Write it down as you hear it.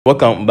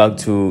Welcome back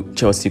to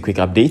Chelsea Quick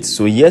Update.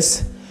 So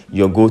yes,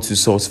 your go-to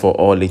source for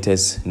all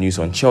latest news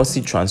on Chelsea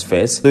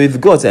transfers. So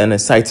we've got an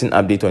exciting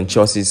update on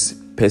Chelsea's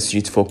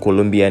pursuit for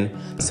Colombian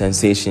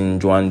sensation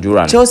Jhon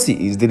Durán. Chelsea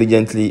is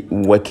diligently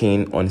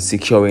working on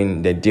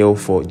securing the deal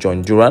for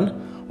Jhon Durán,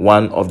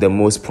 one of the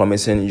most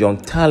promising young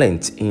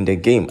talents in the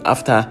game.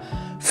 After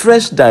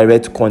fresh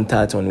direct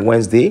contact on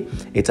Wednesday,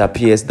 it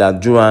appears that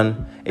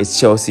Duran is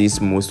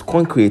Chelsea's most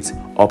concrete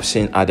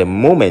option at the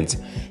moment.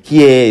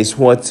 Here is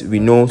what we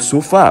know so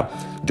far.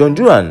 Jhon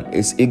Durán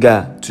is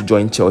eager to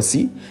join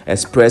Chelsea,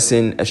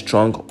 expressing a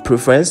strong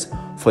preference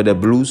for the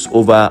Blues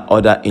over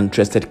other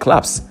interested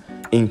clubs,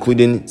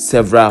 including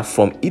several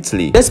from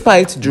Italy.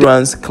 Despite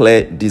Duran's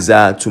clear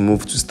desire to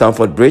move to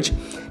Stamford Bridge,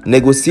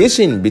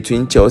 negotiations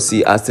between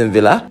Chelsea, Aston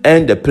Villa,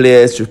 and the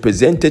players'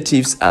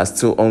 representatives are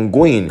still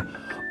ongoing.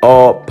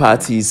 All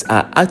parties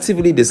are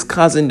actively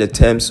discussing the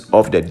terms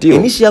of the deal.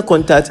 Initial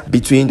contact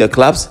between the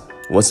clubs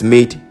was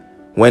made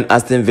when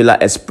Aston Villa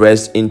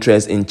expressed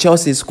interest in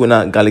Chelsea's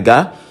Conor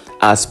Gallagher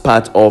as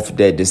part of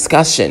the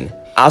discussion.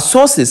 Our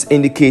sources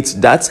indicate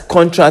that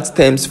contract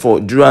terms for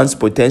Duran's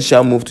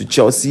potential move to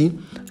Chelsea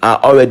are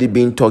already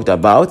being talked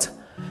about.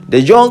 The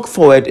young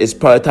forward is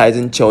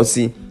prioritizing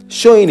Chelsea,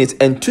 showing its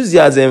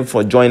enthusiasm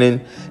for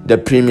joining the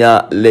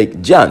Premier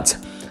League giant.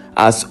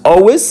 As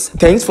always,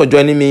 thanks for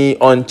joining me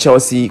on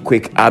Chelsea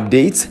Quick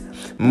Update.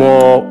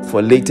 More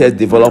for latest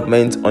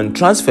development on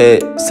transfer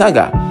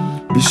saga.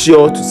 Be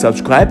sure to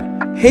subscribe,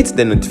 hit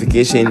the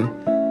notification,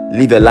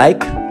 leave a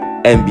like,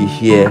 and be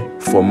here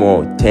for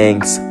more.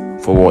 Thanks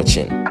for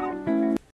watching.